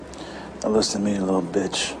Now listen to me, little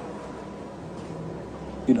bitch.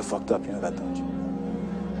 You done fucked up, you know that, don't you?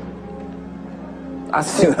 I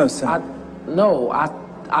See what I'm saying?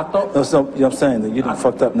 I thought... No, so, you know what I'm saying? That you done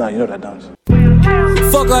fucked up now, you know that, don't you?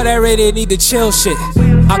 Fuck all that ready, need to chill shit.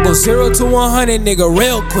 I go 0 to 100, nigga,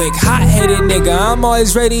 real quick. Hot-headed nigga, I'm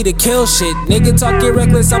always ready to kill shit. Nigga talking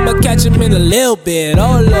reckless, I'ma catch him in a little bit.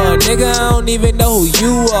 Oh lord, nigga, I don't even know who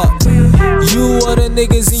you are. You or the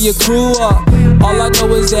niggas in your crew are. All I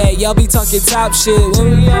know is that y'all be talking top shit.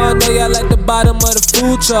 When we all know y'all at the bottom of the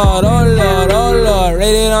food chart. Oh lord,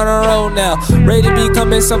 rated on the road now. Ready to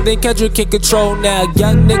becoming something Kendrick can control now.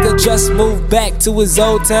 Young nigga just moved back to his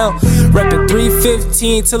old town. Reppin'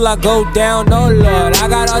 315 till I go down. Oh lord, I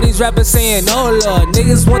got all these rappers saying oh lord.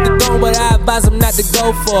 Niggas want the throne but I advise them not to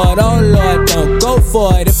go for it. Oh lord, don't go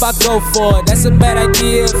for it. If I go for it, that's a bad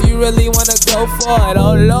idea if you really wanna go for it.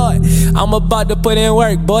 Oh lord, I'm about to put in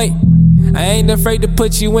work, boy. I ain't afraid to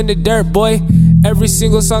put you in the dirt, boy. Every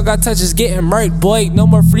single song I touch is getting murked, boy. No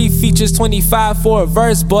more free features, 25 for a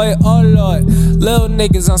verse, boy. Oh lord, little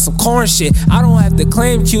niggas on some corn shit. I don't have to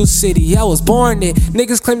claim Q City, I was born in.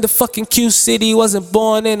 Niggas claim the fucking Q City, wasn't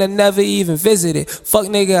born in, I never even visited. Fuck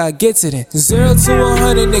nigga, I get it in. 0 to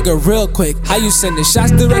 100, nigga, real quick. How you sending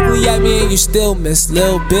shots directly at me and you still miss,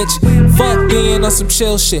 little bitch? Fuck being on some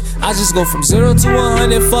chill shit. I just go from 0 to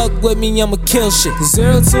 100, fuck with me, I'ma kill shit.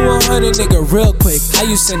 0 to 100, nigga, real quick. How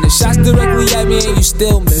you sending shots directly at me and you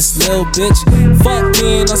still miss, little bitch? Fuck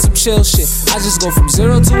being on some chill shit. I just go from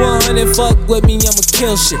 0 to 100, fuck with me, I'ma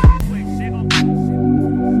kill shit.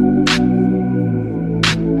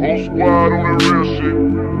 Whole squad on the real shit.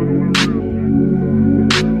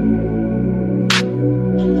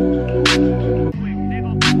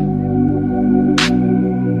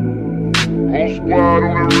 Whole squad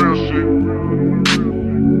on the real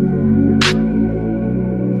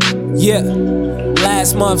shit. Yeah.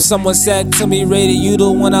 Last month someone said to me, Raider, you the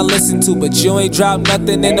one I listen to, but you ain't dropped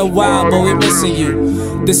nothing in a while, but we missing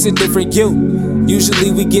you. This a different you.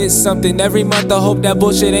 Usually we get something every month, I hope that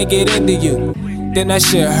bullshit ain't get into you. Then that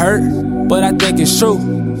shit hurt, but I think it's true.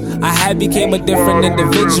 I had became a different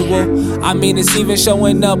individual. I mean, it's even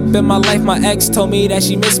showing up in my life. My ex told me that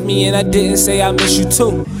she missed me and I didn't say I miss you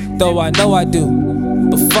too. Though I know I do,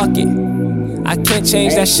 but fuck it, I can't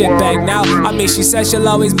change that shit back now. I mean, she said she'll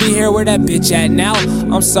always be here where that bitch at now.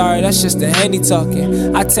 I'm sorry, that's just the Henny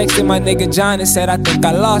talking. I texted my nigga John and said I think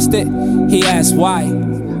I lost it. He asked why.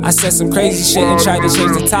 I said some crazy shit and tried to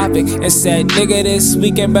change the topic and said, nigga, this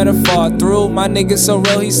weekend better fall through. My nigga so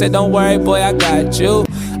real, he said, don't worry, boy, I got you.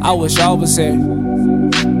 I wish I was here.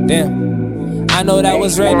 Damn, I know that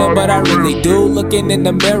was random, but I really do. Looking in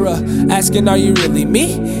the mirror, asking, are you really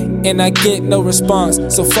me? And I get no response,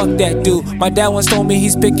 so fuck that dude. My dad once told me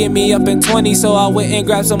he's picking me up in 20, so I went and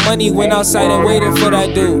grabbed some money, went outside and waited for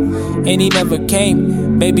that dude. And he never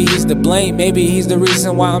came. Maybe he's to blame, maybe he's the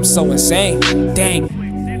reason why I'm so insane. Dang.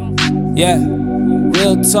 Yeah,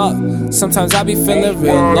 real talk. Sometimes I be feeling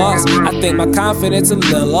real lost. I think my confidence a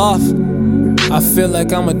little off. I feel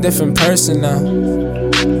like I'm a different person now.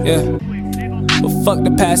 Yeah, but fuck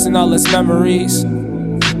the past and all its memories.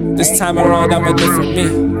 This time around I'm a different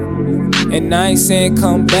me. And I ain't saying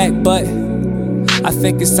come back, but I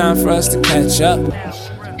think it's time for us to catch up.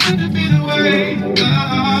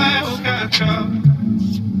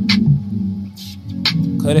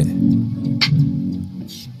 Could it?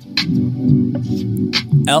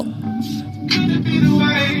 L.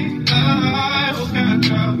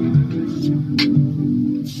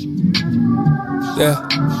 Yeah.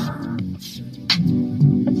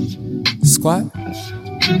 Squat.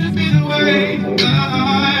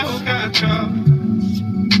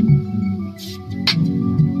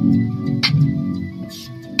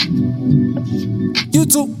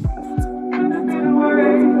 YouTube.